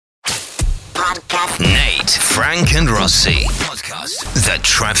Podcast. Nate, Frank and Rossi. Podcast. The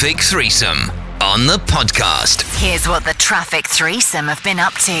Traffic Threesome on the podcast. Here's what the Traffic Threesome have been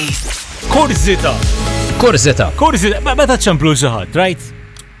up to. Kurzita. Meta ċamplu xi ħadd, right?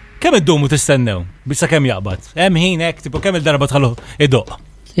 Kemm iddumu tistennew? Bissa kemm jaqbad? Hemm ħin hekk, tipo kemm il-darba tħallu idoq.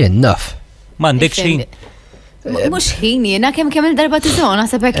 Enough. M'għandekx ħin. Mux ħin jena kemm il-darba tiżon,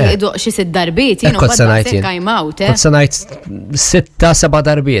 naħseb hekk iduq xi sitt darbiet, jienu Kont sanajt jien. time out. Kont sanajt 6-7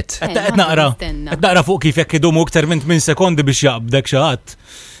 darbiet. Qed naqra fuq kif jekk idumu iktar minn 8 sekondi biex jaqbdek xi ħadd.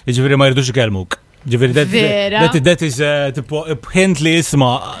 Jiġifieri ma jridux ikellmuk. Vera? That is tipo hint li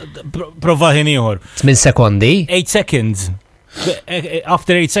isma' prova ħin ieħor. 8 sekondi. 8 seconds.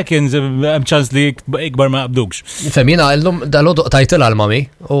 After 8 seconds, hemm ċans li ikbar ma jaqbdukx. Fem jiena llum dal-għodu tajtila l-mami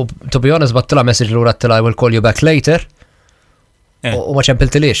u to be honest battila message lura t-tila I will call you back later. U ma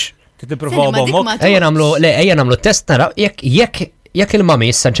ċempiltilix. Tipprova bommok. Ejja nagħmlu test nara jekk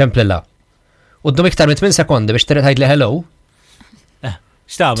il-mami issa nċemplilha. U ddum iktar minn 8 sekondi biex tgħidli hello.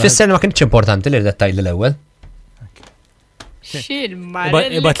 X'tagħmel? Tfisser ma kienx importanti li rdettajli l-ewwel.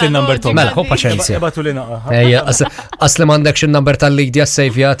 Ibat li n-number Tom. Mela, hu paċenzja. Ibatu li naqa. Ejja, asli m'għandekx il-number tal-Lidja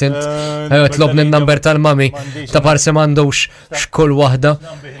sejfjat int. Tlobni il-number tal-mami. Ta' parsi m'għandux xkull waħda.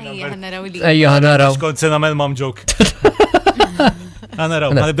 Ejja, ħanaraw. Skont se nagħmel mom joke.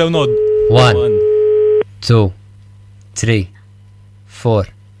 Ħanaraw, ħanibdew nod. 1, 2, 3, 4,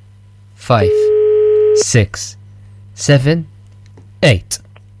 5, 6, 7, 8.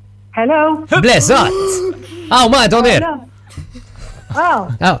 Hello? Blezzat! Aw, ma, Edonir!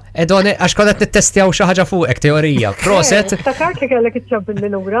 Edonir, għax konet nittestjaw xaħġa fuqek, teorija. Proset. Stakart li kellek iċċampil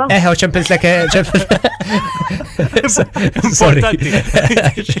l-lura. U ċempilt lek. Sorry.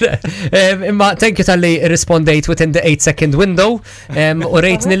 Imma, thank you tal-li rispondejt within the 8-second window. U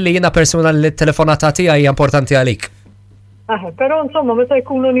rejtni li jina persona li telefonata tija hija importanti għalik. Pero insomma, meta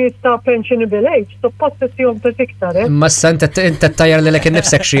jkunu nies ta' pensionable age, suppost tistihom tiktar, Massa inta tajjar li lek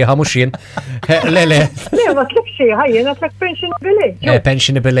nifsek xieħa mux jien. Le. Le, ma tlek xieħa, jena tlek pensionable age.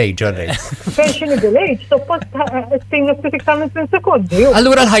 Pensionable age, alright. Pensionable age, suppost t-stinga tiktar minn 2 sekondi.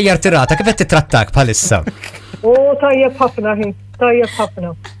 Allura l-ħajjar tirata, kif qed titrattak bħalissa? Tajjeb ħafna ħin, tajjeb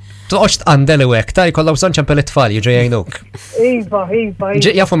ħafna. Toqgħodx tqandel hekk, ta' jkollha bżonn ċempel it-tfal jiġu jgħinuk. Iva.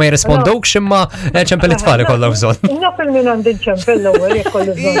 Jafu ma jirrispondukx imma ċempel it-tfal ikollha bżonn. Nafil minn għandi ċempel l-ewwel jekk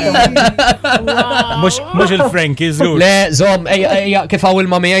kollu bżonn. Mhux il-Frank iżgur. Le, żomm, ejja kif hawn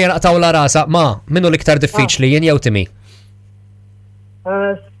il-mami ejja naqtaw la rasa, ma minnu l-iktar diffiċli jien jew Timi.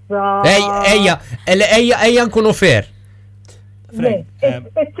 Ejja nkunu fair.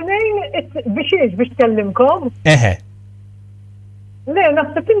 It-tnejn biex tkellimkom? Eħe. Le,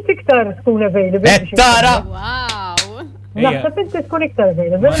 naħseb inti iktar tkun available. Tara! Wow! Naħseb inti tkun iktar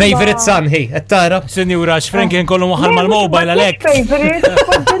available. Favorite son, tara. Sinjura, x'Frank kollu waħal mal-mobile għalhekk. Favorite,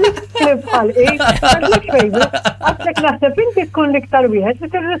 konti klib bħal favorite. Għatlek naħseb inti tkun iktar wieħed li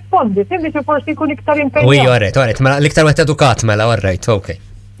tirrispondi, timmi forsi jkun iktar impenjat. Uj, orret, mela l-iktar wieħed edukat mela, orrejt, okay.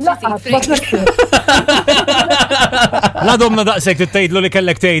 La domna daqsek tittejdlu li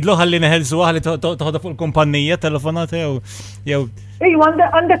kellek tejdlu ħalli neħelsu ħalli toħda fuq il-kumpannija telefonata jew.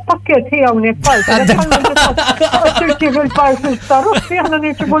 Għandek pakket hi hawnhekk parcel. Tirċievu l-parcels ta' Rossi, aħna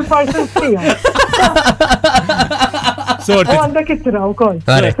nirċievu l-parcels tiegħek. Sorted. Għandek ittra wkoll.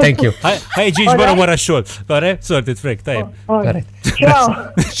 Alright, thank you. Ħajġiġ barra wara x-xogħol. Alright, sorted Frank, tajjeb. Ciao.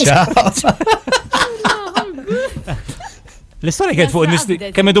 L-istoria kienet fuq n-nis,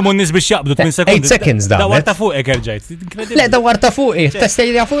 kemm idumu n-nis biex jaqbdu 8 sekondi. 8 seconds da. Dawar ta' fuq erġajt. Le, dawar ta' fuq,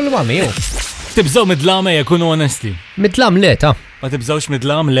 testejja fuq il-mami, ju. Tibżaw midlam jekunu onesti. Midlam le, ta' Ma tibżawx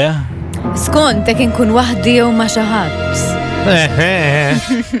midlam le? Skont tek inkun waħdi jew ma' xi ħadd.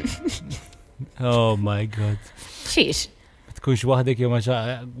 Oh my god. Xiex? Tkunx waħdek jew ma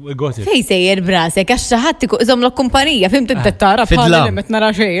gotit. Fej sejjer brasek, għax xi ħadd iżomm l-kumpanija, fimt tara bħal li met nara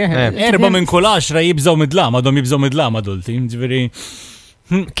xejn. 4 minn kull 10 jibżaw midlam, għadhom jibżaw midlam adulti, ġifieri.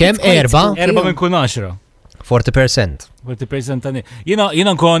 Kemm 4? 4 minn kull 10. 40%. 40% tani. Jiena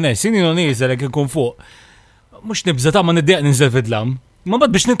nkun onest, jien nieżel jekk inkun fuq. Mhux nibża ta' ma niddieq ninżel fidlam. Ma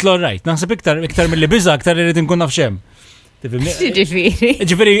bad biex nitlu rajt, naħseb iktar milli biża aktar irid inkun naf xemm. Ġifieri.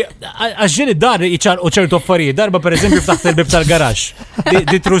 Ġifieri, għax id-dar jiċċarqu ċertu affarijiet, darba pereżempju ftaħt il-bib tal-garax.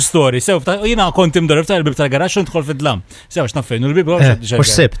 Di true story. Sew jiena kont imdor ftaħt il-bib tal-garax u nidħol fid-dlam. Sew għax naffejn, u l-bib u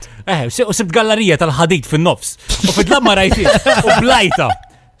sibt. U sibt gallerija tal-ħadid fin-nofs. U fid-dlam ma rajtix. U blajta.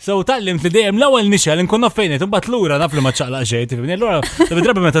 So tallimt li dejjem l-ewwel nixel nkun naf fejn qed imbagħad lura naf li ma ċaqlaq xejn tifhimni. Allura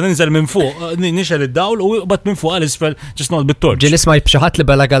drabi meta ninżel minn fuq nixel id-dawl u mbagħad minn fuq għal isfel ġis noqgħod bit-torċ. Ġieli smajt b'xi ħadd li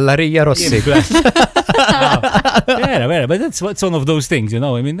bella gallerija Rossi. Vera, but that's one of those things, you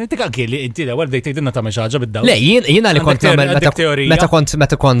know. I mean, inti anke li inti l-ewwel dejt tgħidilna tagħmel xi ħaġa bid-dawl. Le, jiena li kont nagħmel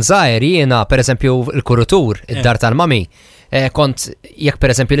meta kont żgħir jiena pereżempju l-kurutur id-dar tal-mami, kont jekk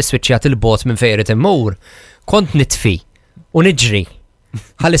pereżempju l-iswiċċjat il-bot minn fejn irid immur, kont nitfi u niġri.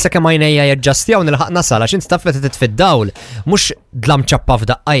 Ħalli sakemm għajnejja jaġġastjaw nilħaq nasal għax inti taf meta titfid-dawl mhux dlam ċappa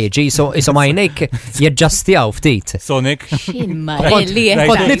f'daqqa jiġi isom għajnejk jaġġastjaw ftit. Sonic. Kont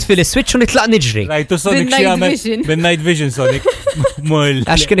nitfi l-switch u nitlaq niġri. Rajtu Sonic x'jagħmel bin-night vision Sonic.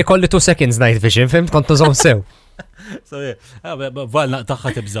 Għax kien ikolli 2 seconds night vision, fimt kont nużhom sew. Val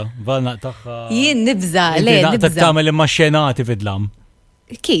naqtaħħa tibża, val naqtaħħa. Jien nibża, le nibża. Tagħmel imma xenati fid-dlam.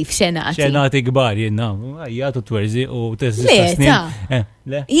 Kif xenati? Xenati kbar jiena, jgħatu twerzi u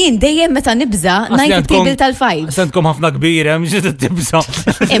Le, jien dejjem meta nibża ngħid it-table tal-5. Sentkom ħafna kbira, mhix tibża.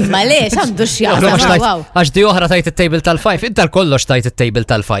 Imma lex għandu x'jaqsam. Għax di oħra tajt it-table tal-5, inta l-kollox tajt it-table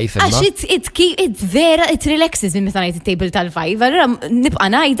tal-5. Għax it vera it relaxes minn meta ngħid it-table tal-5, allura nibqa'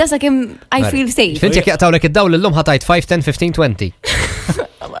 ngħidha sakemm I feel safe. Fint jekk jaqtawlek id-dawl illum ħatajt 5, 10, 15, 20.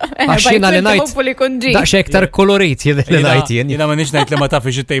 Għaxina li ngħid daqsxejn iktar kolorit li ngħid jien. Jiena m'għandix ngħid li ma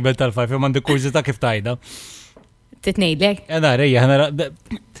tafx it-table tal-5, imma għandi kurzita kif tajda. Titnejdlek? Rejja,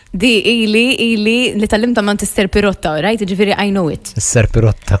 Di ili li tallimta Manchester Pirotta, right? Ġifieri I know it. Is-Ser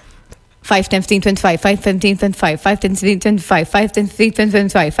Pirotta. 5, 10, 15, 25, 5, 10, 25, 5, 10, 25, 5, 10,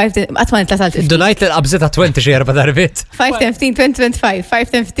 25, 5, 10, għatman tlasal 50. Donajt l-qabżita 20 xi erba' darbit. 5, 10, 15, 25, 5,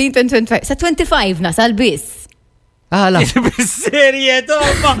 10, 15, 25, sa 25 nasal biss. La. Bis-serjet, ma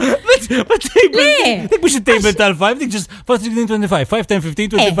table. Dik biex it-table tal-5, dik just 5, 10, 25, 5, 10,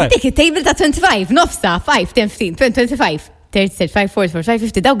 15, 25. Dik it-table ta' 25, nofsa, 5, 10, 15, 25. 30, 5, 4, 4, 5,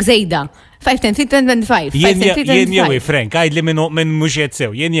 50, dawk zejda. 5, 10, 15, 25. Jien jewi, Frank, għajdli minn mux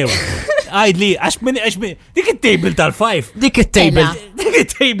jetsew, jien jewi. Għajdli, għax minn, dik it-table tal-5. Dik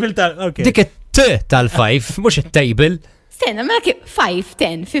it-table tal-5, mux it-table. Stenna, ma kif 5,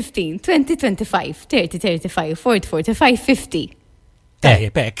 10, 15, 20, 25, 30, 35, 40, 45, 50.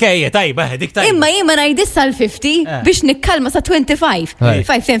 Tajba, dik tajba. Imma jien ma ngħidissa l-50 biex nikkalma sa 25. 5,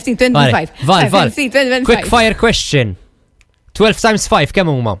 10, 15, 25. Val. Quick fire question. 12 times 5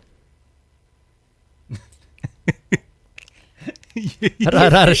 kemm huma?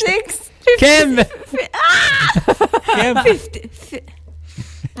 Kemm?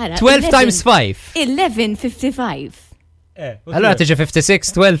 12 times 5. 11, 55. Allora tiġi 56,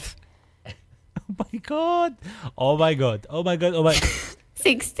 12. Oh my god.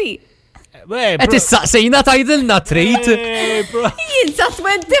 60. Qed issaqsejna tgħidilna trid. Jien sa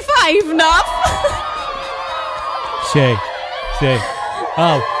 25 naf. Xej.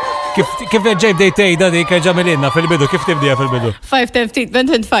 Kif ġej bdej tgħidha dik ġamililna fil-bidu, kif tibdija fil-bidu? 5, 10,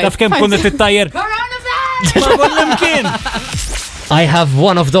 15, 25. Taf kemm kunna tittajjer? Ma kollem kien. I have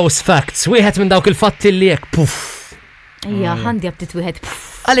one of those facts. Wieħed minn dawk il-fatti li jekk puff. Ija, għandi għabtit wieħed.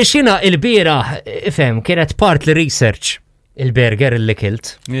 Għaliex jiena il-bira, ifhem, kienet part li research il-burger li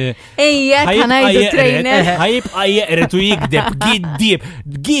kilt. Ejja, kan għajdu trainer. Ħajibqa jeqret u jikdeb,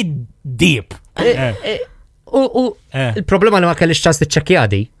 gid-dib. U il-problema li ma kellix ċans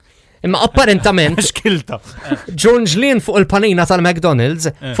tiċċekkjadi. Imma apparentament xkilta. ġunġlin fuq il-panina tal-McDonald's,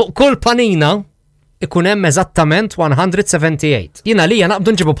 fuq kull panina ikun hemm eżattament 178. Jiena li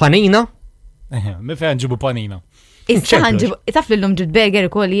naqbdu nġibu panina. Mi fejn ġibu panina? Issa ħanġibu, taf li l-lum ġib burger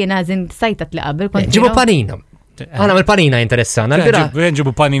ukoll jiena għazin sajtat li qabel. Ġibu panina. Għana mill-panina interessana. Fejn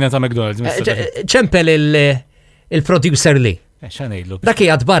ġibu panina ta' McDonald's? ċempel il-producer li. Xanejlu. Dak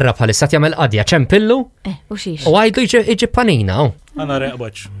jgħad barra bħalissa jagħmel qadja ċempillu. U xiex. U għajdu iġib panina. Għana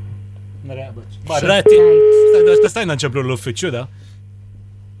reqbaċ. Barra stajna nċemplu l-uffiċċju da.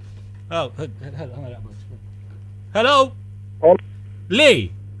 Hello? Li?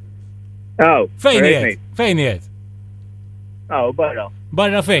 Fejn jgħed? Barra.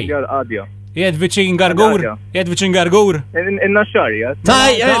 Barra fejn? Għadja. Jgħed viċin gargur? Jgħed viċin gargur? Inna xarja.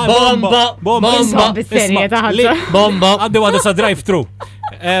 Bomba! Bomba! Għaddi għadda sa drive-thru.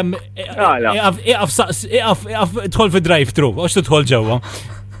 Iqaf tħol fi drive-thru. Għax tħol ġewa?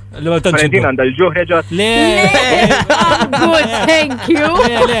 Valentina għanda l-ġuħ reġat. Good, thank you.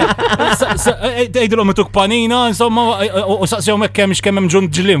 Ejdru mituk panina, insomma, u saqsjaw mek kemm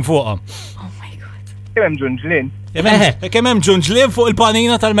ġunġlin fuqa. Kemm ġunġlin? Kemm ġunġlin fuq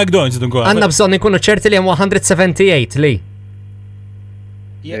il-panina tal-McDonald's. Għanna bżonni kunu ċerti li hemm 178 li.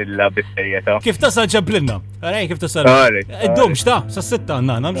 Illa bis-serjetà. Kif tasal ċemplinna? Għarej, kif tasal? Id-dum xta, sa' sitta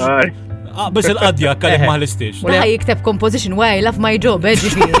għanna. Biex il-qadja kalli maħlistix. Daħ jikteb composition, why I love my job,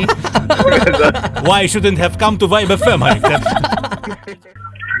 ġifiri. Why shouldn't have come to Vibe FM, jikteb.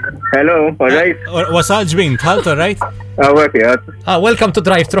 Hello, all right? Wasal ġbin, tħalt, all right? Welcome to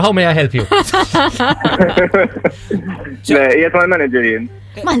Drive Thru, how may I help you? Jiet mal-manager jien.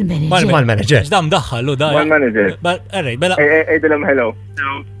 Mal-manager. X'dam daħħal, da. Mal-manager. Alright, bella. Ejdilem hello.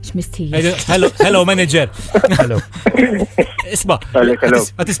 X'mistijiex. Hello, manager. Hello. Isma, Hello.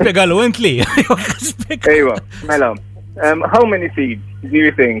 għatispiegalu int li. Ejwa, mela. How many seeds do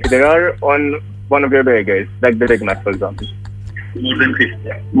you think there are on one of your burgers? Like the Big Mac, for example.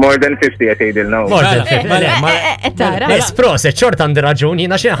 More than 50, I say now. More than 50. Tara. Proset, xort għandi raġun,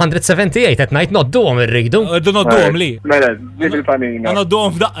 jina xie 178, et najt nodduhom irridu. Nodduhom li. Mela, ġib il-panina.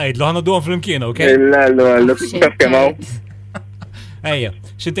 Nodduhom f'daqqajdlu, nodduhom fl-imkien, ok? Illallu, kif kemaw? Ejja,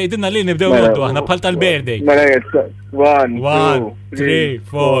 xintajdinna li nibdew noddu, ħna bħal tal-birthday. Mela, 1, 1, 3,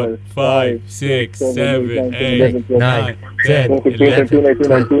 4, 5, 6, 7, 8, 9, 10, 11.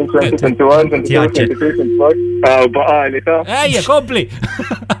 20, 21, baqali ta' Ejja, kompli!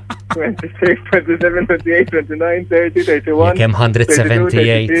 26, 27, 28, 29, 30, 31, Jekem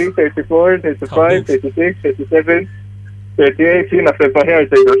 178. 34, 35, 36, 37, 38, jina fil-faħjar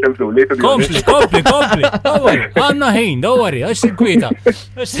sejdu xemsu li. Kompli. Dawari, għanna ħin, dawari, għax sinkwita.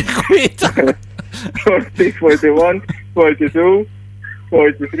 40, 41, 42,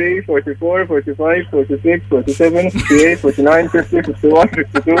 43, 44, 45, 46, 47, 48, 49, 50,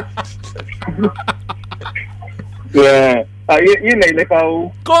 51, 52. Jina li faw.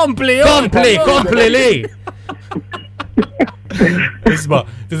 Kompli li! Isma,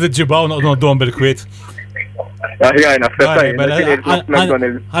 t-ġibaw noqdom bil-kwit. Jajna, f-fettajn,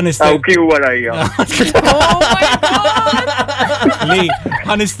 għaw kiju warajja. Li,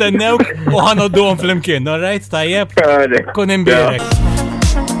 ħanistennewk u ħanoddum fl-imkien, all right? Tajjeb? Kun imbirek.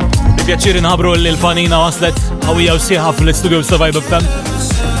 Bi pjaċir nħabru l-panina waslet għawija u siħa fl-studio Survive FM.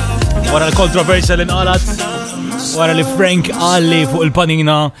 Wara l-kontroversja l-inqalat, wara li Frank għalli fuq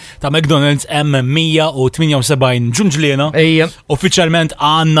il-panina ta' McDonald's M178 ġunġliena, uffiċjalment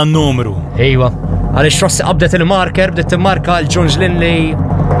għanna n-numru. Ejwa, għalix Rossi qabdet il-marker, bdiet timmarka l-ġunġlin li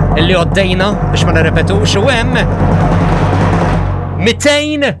għoddejna biex ma nirrepetux u hemm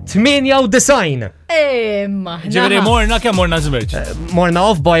 298. Ġivri morna kemm morna żmerġ? Morna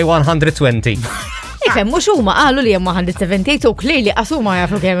off by 120. Ifem, mux huma qalu li hemm 178 u kli li qasuma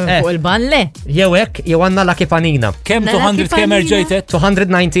jafu kemm fuq il-ban le. Jew hekk jew għandna Lucky Panina. Kemm 200 kemm erġejtet?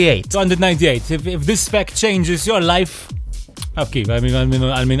 298. 298. If this fact changes your life, kif,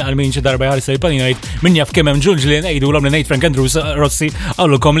 għal-min xi darba jħarsa il-panina jgħid min jaf kemm hemm ġunġlien ejdu l-għom li ngħid Frank Andrews Rossi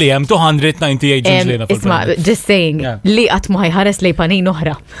għallulkom li hemm 298 ġunġliena. Isma, just saying, li qatt ma ħajħares lej panin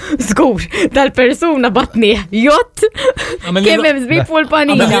oħra. Żgur, tal-persuna batni jott kemm hemm żbib fuq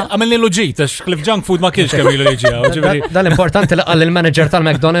il-panina. Għamilni l-ġit, għax Cliff Junk Food ma kienx kemm ilu liġi. Dal-importanti li qal il-manager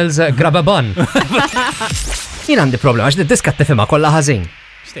tal-McDonald's grab a bun. Jien għandi problema għax diska tifhimha kollha ħażin.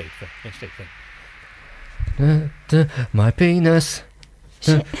 Stejt. My penis.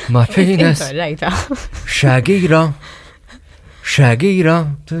 Shagira.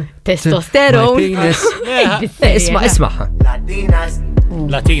 Testosteron. My penis. Isma.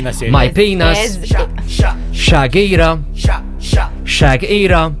 Latinas. My penis. Shagira.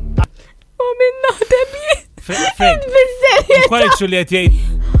 Minna debi. Kwalċu li għetjajt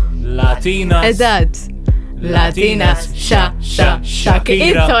Latinas. Eżat. Latinas,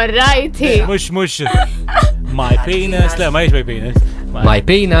 Shakira. It's alright. Mux. My penis. Le, ma jiex my penis. My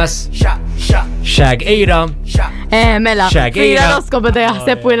penis. Shagira. Mela. Fira Rosko bada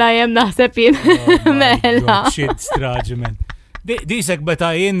jaħseb u jem naħseb jien. Mela. Shit, straġi, man. Disek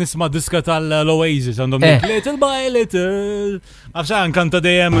beta jien nisma diska tal-Oasis għandhom Little by Little. Għafxan kanta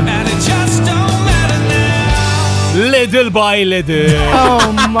dejjem. And it just don't matter now. Little by Little.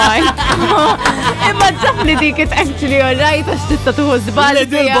 Oh my God. Imma ġaf li dik it actually alright għax tista' tuħu żball.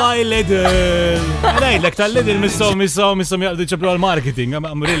 Little by Little. Ngħidlek tal-Little missom jaqdu ċabru għal-marketing.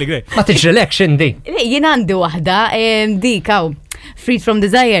 I'm really great. Ma tiġrilekx indi. Jien għandi waħda dik hawn Freed from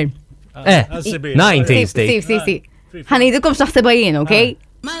Desire. 90s dik. Si. Ħanidikom x'naħsebha jien, okay?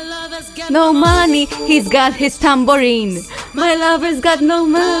 No money, he's got his tambourine. My lover's got no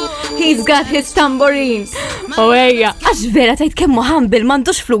money, he's got his tambourine. Oh eja, għax vera tajt kemmu ħambil,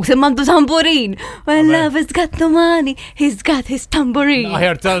 mandux flus, mandu tambourine. My lover's got no money, he's got his tambourine.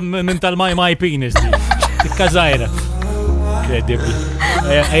 Aħjar minn tal-my penis di. Tikka Kredibli.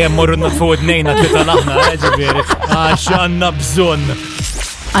 Eja morru natfu d-nejna tlita laħna, ġiviri. Għax għanna bżon.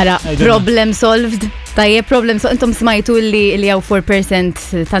 Ara, problem solved. Tajje, problem solved. Intom smajtu li għaw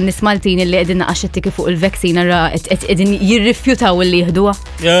 4% tan nis Maltin li għedin għaxetti fuq il-vaccine għara għedin jirrifjutaw li jihduwa.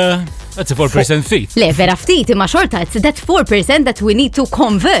 That's a 4% ftit. Le, vera ftit, imma xorta, it's that 4% that we need to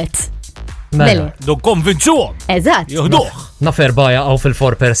convert. Mela. Do konvinċuhom. Eżatt. Juhduh. Nafer baja għaw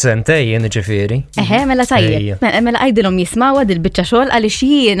fil-4% jien ġifiri. Mela tajjeb. Mela għajdilhom jismawa dil-biċċa xogħol għaliex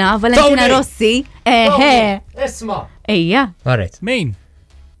jiena Valentina Rossi. Isma. Ejja. Għarret. Min?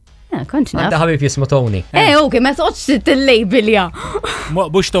 Konċ naf. Għadda ħabib jismu Tony. Ok, ma toqgħodx tillejbilja.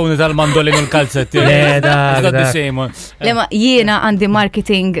 Bux Tony tal-mandolin u l-kalzetti. Le, da. Le ma jiena għandi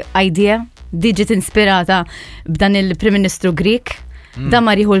marketing idea, digit inspirata b'dan il-Prim Ministru Grik, da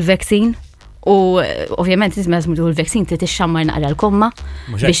mariħu l-vaccine. U ovvjament isma żmutu l-vaccine trid ixxammar naqra l-komma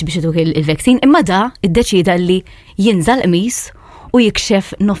biex iduk il-vaccine, imma da iddeċida li jinżal qmis u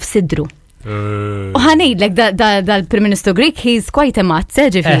jikxef nofs idru. U ħanejdlek dal-Prim Ministru Grik, he's quite a mazza,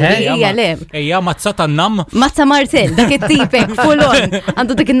 ġifieri. Ejja, mazza tan-nam. Mazza Martel, dak it-tipek, full-on.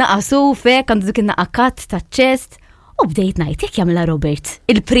 Għandu dik in-naqa sufek, għandu dik in-naqa kat taċ-ċest. U bdejt ngħid jekk jagħmilha Robert,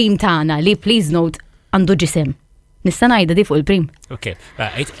 il-prim tagħna li please note għandu ġisem. Nista' ngħidha di fuq il-prim. Okay,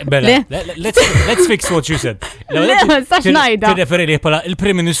 Bella, let's fix what you said. Le, ma nistax ngħidha. Tirreferi li bħala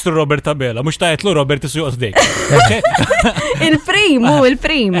il-Prim Ministru Robert Tabella, mhux tajtlu Robert isu joqgħod Il-prim,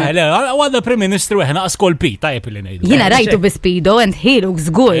 il-prim. Le, għadha Prim Ministru eħna askolpi, tajjeb li ngħidu. Jiena rajtu bi speedo and he looks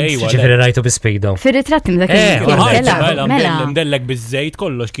good. Ġifieri rajtu bi speedo. Fir-ritratti dak mela. Mdellek biż-żejt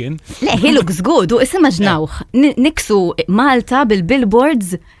kollox kien. Le, he looks good u issa maġnawh. Niksu Malta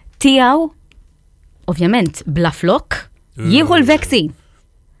bil-billboards tiegħu. Ovvjament, bla flok, jieħu l-vaccine.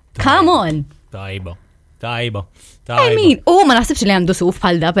 Come on! Tajba. I mean, ma naħsibx li għandu suf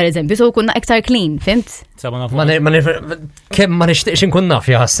bħal da, per eżempju, so kunna iktar clean, fimt? Kemm ma nixtieqx inkun naf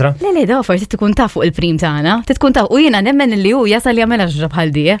ja ħasra. Le, da forsi tkun taf fuq il-prim tagħna, tkun taf u jiena nemmen li hu jasal jagħmilha ġra bħal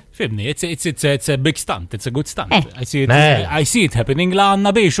di. Fibni, it's a big stunt, it's a good stunt. I see it happening la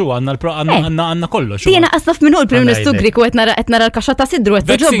għandna biex u għandna kollox. Jiena qasnaf minnu l-Prim Ministru Grik u qed nara l-kaxxa ta' sidru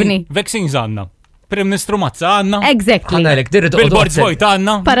qed toġobni. Vaccines għandna. Prim Ministru Mazza għanna. Exactly. Għanna dirridu Billboards vojt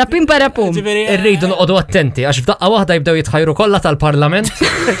għanna. Parapum. Irridu noqogħdu attenti, għax f'daqqa waħda jibdew jitħajru kollha tal-Parlament.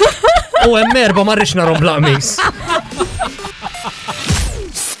 U hemm erba' ma rridx narhom blaqmis.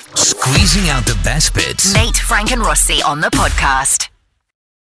 Squeezing out the best bits. Nate, Frank and Rossi on the podcast.